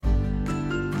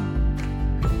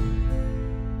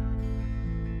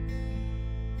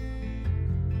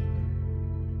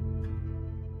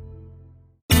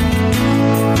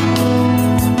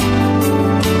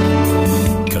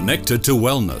Connected to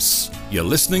Wellness, your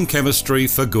listening chemistry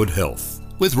for good health,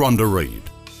 with Rhonda Reid.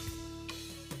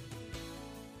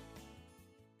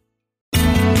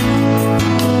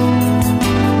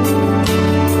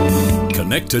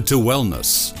 Connected to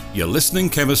Wellness, your listening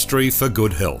chemistry for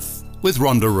good health, with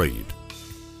Rhonda Reid.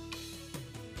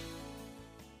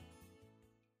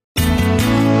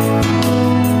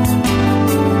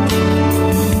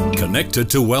 Connected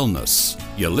to Wellness,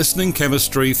 your listening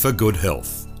chemistry for good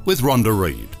health, with Rhonda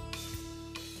Reid.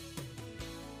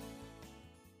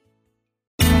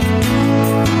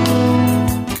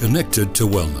 Connected to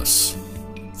Wellness.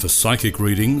 For psychic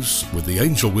readings with the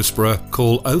Angel Whisperer,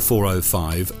 call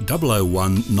 0405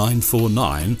 001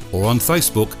 949 or on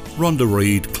Facebook, Rhonda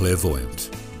Reid Clairvoyant.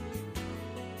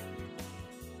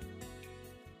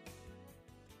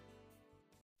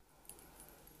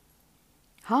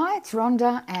 Hi, it's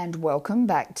Rhonda and welcome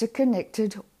back to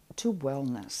Connected to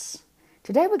Wellness.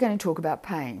 Today we're going to talk about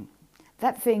pain,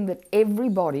 that thing that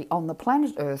everybody on the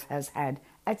planet Earth has had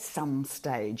at some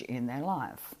stage in their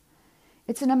life.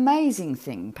 It's an amazing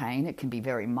thing, pain. It can be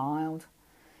very mild,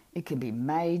 it can be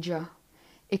major,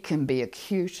 it can be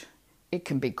acute, it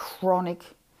can be chronic,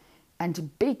 and to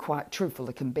be quite truthful,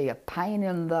 it can be a pain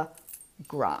in the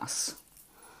grass.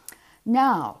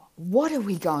 Now, what are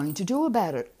we going to do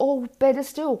about it? Or better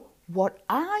still, what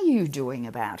are you doing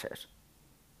about it?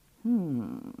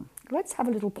 Let's have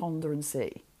a little ponder and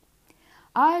see.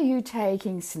 Are you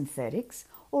taking synthetics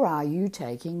or are you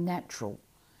taking natural?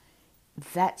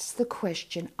 That's the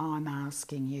question I'm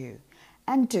asking you.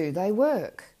 And do they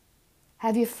work?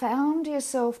 Have you found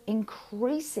yourself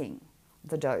increasing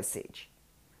the dosage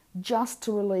just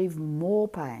to relieve more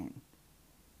pain?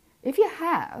 If you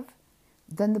have,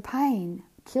 then the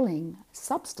pain-killing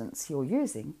substance you're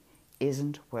using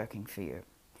isn't working for you.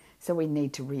 So we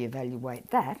need to reevaluate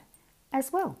that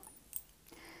as well.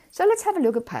 So let's have a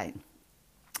look at pain.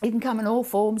 It can come in all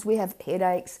forms. We have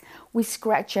headaches, we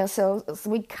scratch ourselves,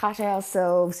 we cut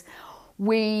ourselves,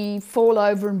 we fall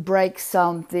over and break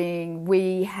something,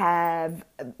 we have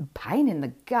pain in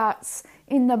the guts,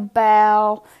 in the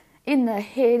bowel, in the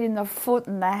head, in the foot,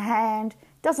 in the hand.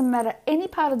 Doesn't matter, any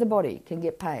part of the body can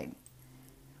get pain.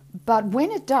 But when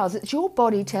it does, it's your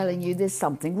body telling you there's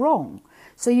something wrong.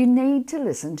 So you need to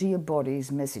listen to your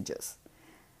body's messages.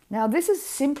 Now, this is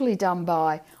simply done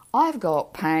by, I've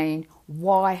got pain,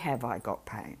 why have I got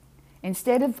pain?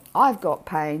 Instead of, I've got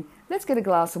pain, let's get a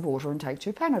glass of water and take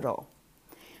 2 Panadol.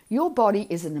 Your body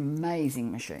is an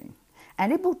amazing machine,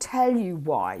 and it will tell you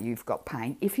why you've got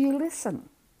pain if you listen.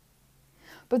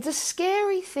 But the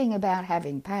scary thing about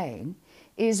having pain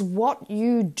is what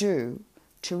you do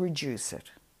to reduce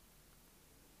it.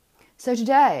 So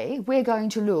today we're going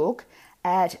to look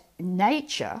at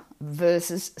nature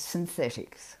versus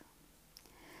synthetics.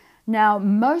 Now,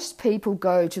 most people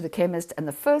go to the chemist and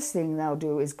the first thing they'll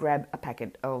do is grab a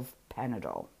packet of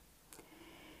Panadol.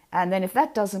 And then if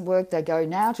that doesn't work, they go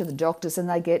now to the doctors and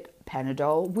they get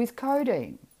Panadol with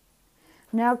codeine.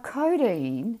 Now,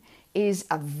 codeine is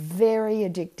a very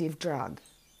addictive drug.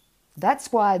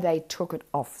 That's why they took it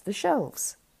off the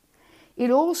shelves. It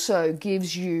also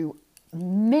gives you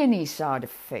many side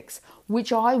effects,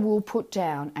 which I will put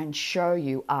down and show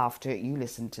you after you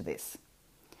listen to this.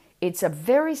 It's a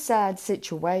very sad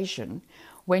situation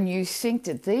when you think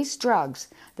that these drugs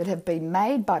that have been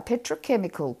made by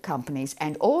petrochemical companies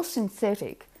and all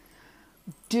synthetic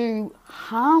do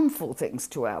harmful things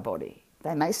to our body.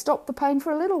 They may stop the pain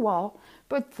for a little while,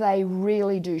 but they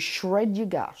really do shred your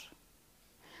gut.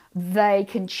 They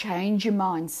can change your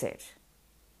mindset.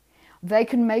 They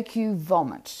can make you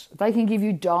vomit. They can give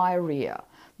you diarrhea.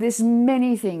 There's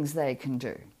many things they can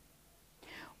do.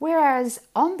 Whereas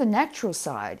on the natural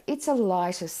side, it's a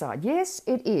lighter side. Yes,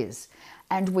 it is.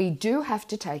 And we do have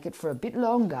to take it for a bit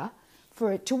longer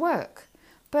for it to work.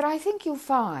 But I think you'll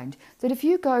find that if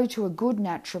you go to a good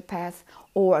naturopath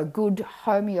or a good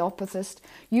homeopathist,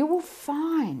 you will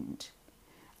find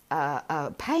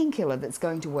a painkiller that's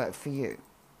going to work for you.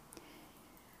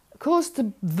 Of course,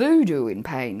 the voodoo in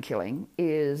painkilling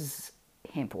is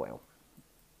hemp oil.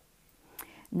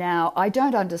 Now, I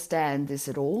don't understand this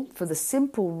at all, for the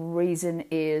simple reason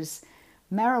is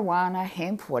marijuana,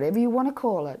 hemp, whatever you want to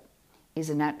call it, is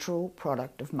a natural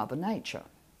product of Mother Nature.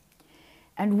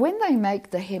 And when they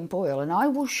make the hemp oil, and I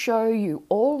will show you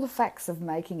all the facts of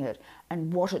making it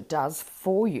and what it does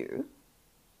for you,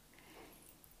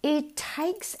 it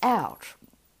takes out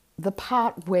the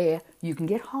part where you can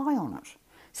get high on it.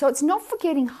 So it's not for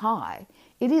getting high,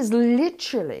 it is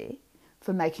literally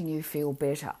for making you feel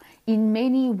better in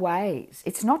many ways.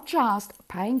 It's not just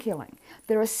painkilling.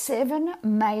 There are 7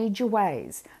 major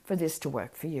ways for this to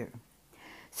work for you.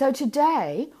 So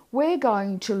today we're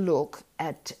going to look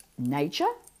at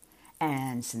nature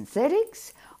and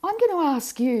synthetics. I'm going to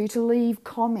ask you to leave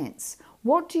comments.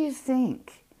 What do you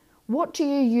think? What do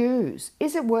you use?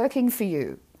 Is it working for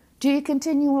you? Do you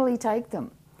continually take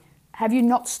them? Have you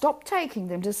not stopped taking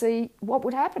them to see what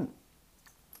would happen?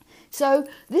 So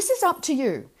this is up to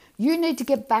you. You need to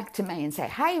get back to me and say,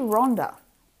 hey, Rhonda,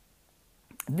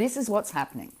 this is what's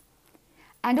happening.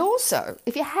 And also,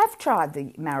 if you have tried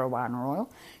the marijuana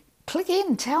oil, click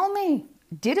in, tell me,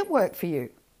 did it work for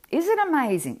you? Is it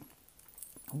amazing?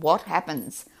 What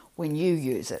happens when you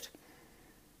use it?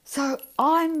 So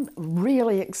I'm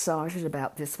really excited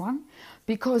about this one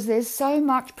because there's so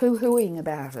much poo-hooing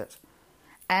about it.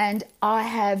 And I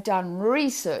have done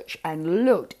research and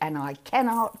looked and I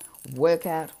cannot work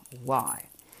out why.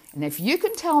 And if you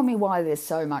can tell me why there's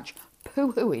so much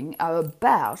poo-hooing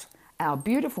about our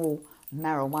beautiful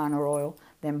marijuana oil,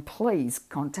 then please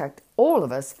contact all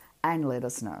of us and let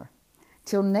us know.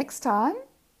 Till next time,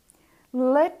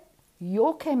 let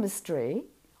your chemistry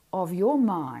of your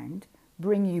mind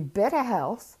bring you better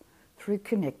health through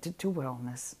Connected to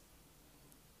Wellness.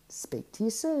 Speak to you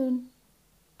soon.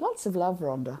 Lots of love,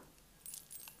 Rhonda.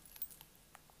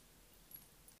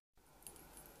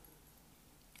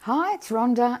 Hi, it's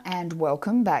Rhonda and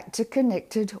welcome back to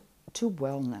Connected to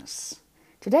Wellness.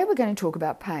 Today we're going to talk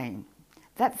about pain,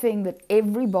 that thing that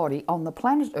everybody on the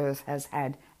planet Earth has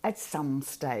had at some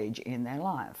stage in their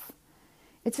life.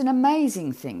 It's an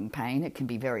amazing thing, pain. It can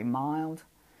be very mild,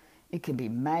 it can be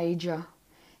major,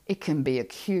 it can be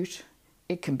acute,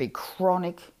 it can be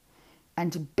chronic,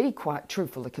 and to be quite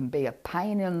truthful, it can be a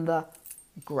pain in the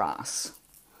grass.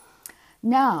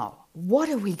 Now, what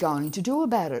are we going to do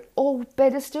about it? Or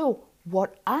better still,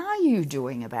 what are you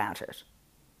doing about it?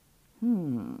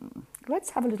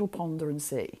 Let's have a little ponder and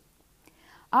see.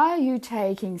 Are you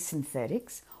taking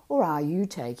synthetics or are you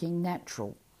taking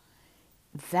natural?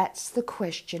 That's the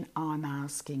question I'm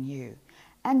asking you.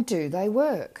 And do they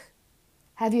work?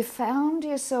 Have you found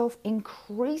yourself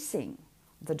increasing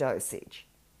the dosage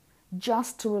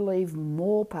just to relieve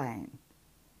more pain?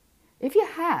 If you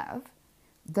have,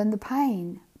 then the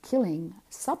pain-killing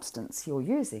substance you're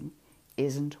using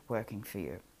isn't working for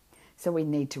you. So we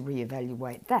need to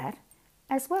reevaluate that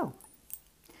as well.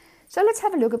 So let's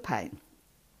have a look at pain.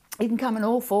 It can come in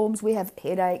all forms. We have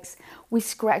headaches, we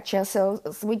scratch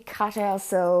ourselves, we cut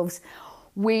ourselves,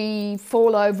 we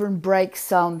fall over and break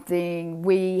something,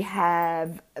 we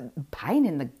have pain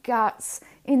in the guts,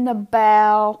 in the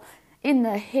bowel, in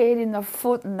the head, in the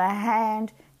foot, in the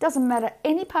hand. Doesn't matter,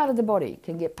 any part of the body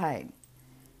can get pain.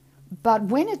 But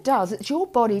when it does, it's your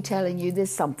body telling you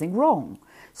there's something wrong.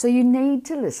 So you need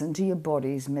to listen to your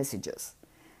body's messages.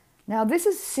 Now, this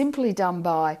is simply done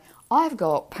by, I've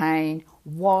got pain,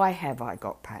 why have I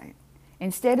got pain?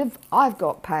 Instead of, I've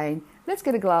got pain, let's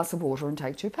get a glass of water and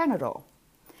take 2 Panadol.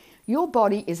 Your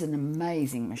body is an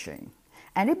amazing machine,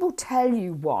 and it will tell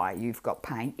you why you've got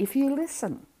pain if you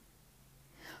listen.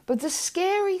 But the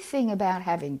scary thing about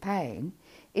having pain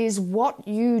is what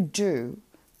you do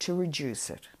to reduce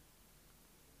it.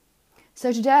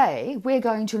 So today we're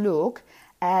going to look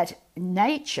at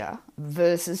nature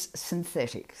versus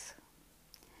synthetics.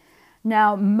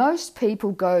 Now, most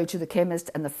people go to the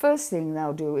chemist and the first thing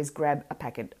they'll do is grab a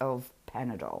packet of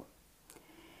Panadol.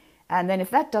 And then if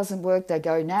that doesn't work, they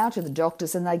go now to the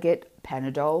doctors and they get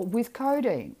Panadol with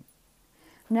codeine.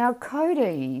 Now,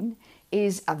 codeine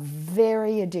is a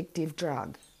very addictive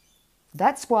drug.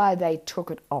 That's why they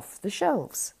took it off the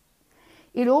shelves.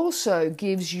 It also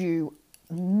gives you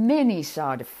many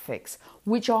side effects,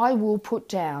 which I will put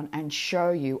down and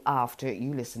show you after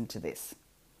you listen to this.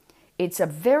 It's a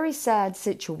very sad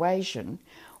situation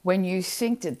when you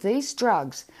think that these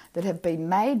drugs that have been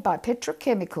made by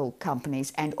petrochemical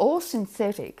companies and all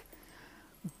synthetic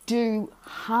do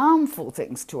harmful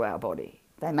things to our body.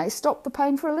 They may stop the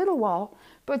pain for a little while,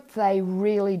 but they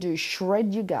really do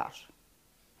shred your gut.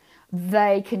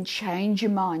 They can change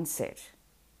your mindset.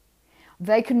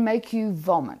 They can make you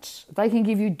vomit. They can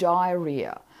give you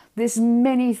diarrhea. There's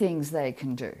many things they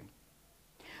can do.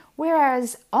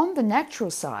 Whereas on the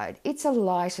natural side, it's a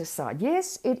lighter side.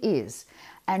 Yes, it is.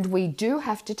 And we do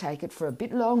have to take it for a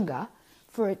bit longer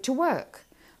for it to work.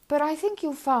 But I think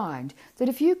you'll find that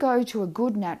if you go to a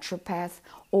good naturopath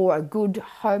or a good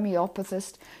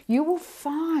homeopathist, you will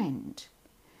find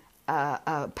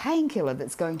a painkiller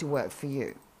that's going to work for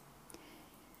you.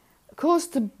 Of course,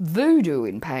 the voodoo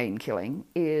in painkilling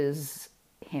is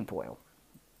hemp oil.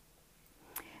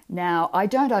 Now, I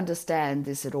don't understand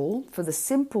this at all, for the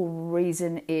simple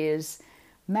reason is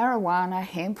marijuana,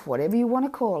 hemp, whatever you want to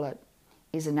call it,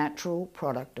 is a natural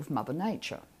product of Mother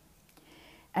Nature.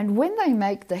 And when they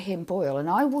make the hemp oil, and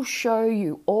I will show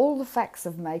you all the facts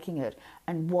of making it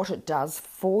and what it does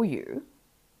for you,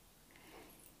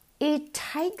 it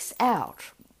takes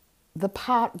out the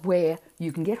part where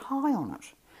you can get high on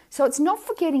it. So it's not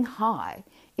for getting high,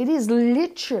 it is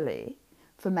literally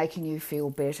for making you feel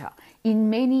better in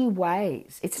many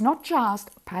ways. It's not just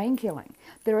painkilling.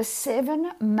 There are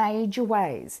 7 major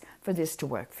ways for this to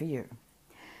work for you.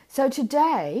 So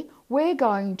today we're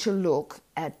going to look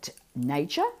at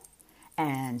nature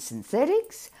and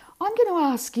synthetics. I'm going to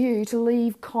ask you to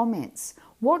leave comments.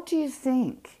 What do you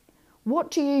think?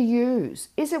 What do you use?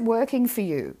 Is it working for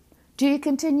you? Do you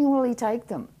continually take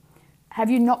them? Have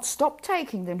you not stopped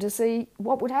taking them to see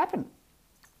what would happen?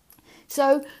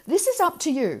 So this is up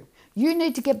to you. You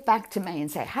need to get back to me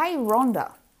and say, hey,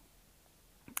 Rhonda,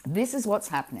 this is what's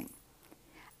happening.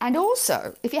 And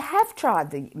also, if you have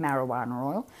tried the marijuana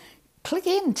oil, click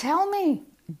in, tell me,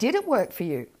 did it work for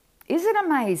you? Is it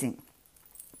amazing?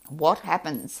 What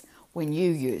happens when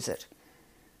you use it?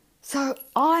 So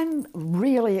I'm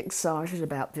really excited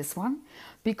about this one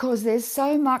because there's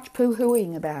so much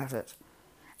poo-hooing about it.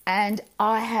 And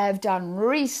I have done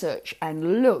research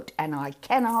and looked, and I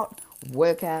cannot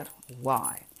work out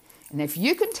why. And if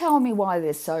you can tell me why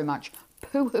there's so much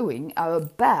poo-hooing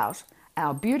about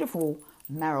our beautiful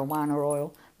marijuana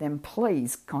oil, then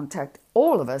please contact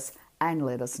all of us and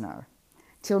let us know.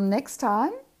 Till next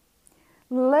time,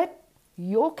 let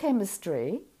your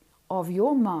chemistry of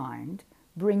your mind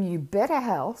bring you better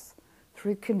health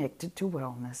through Connected to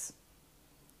Wellness.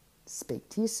 Speak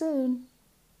to you soon.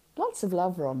 Lots of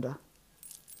love, Rhonda.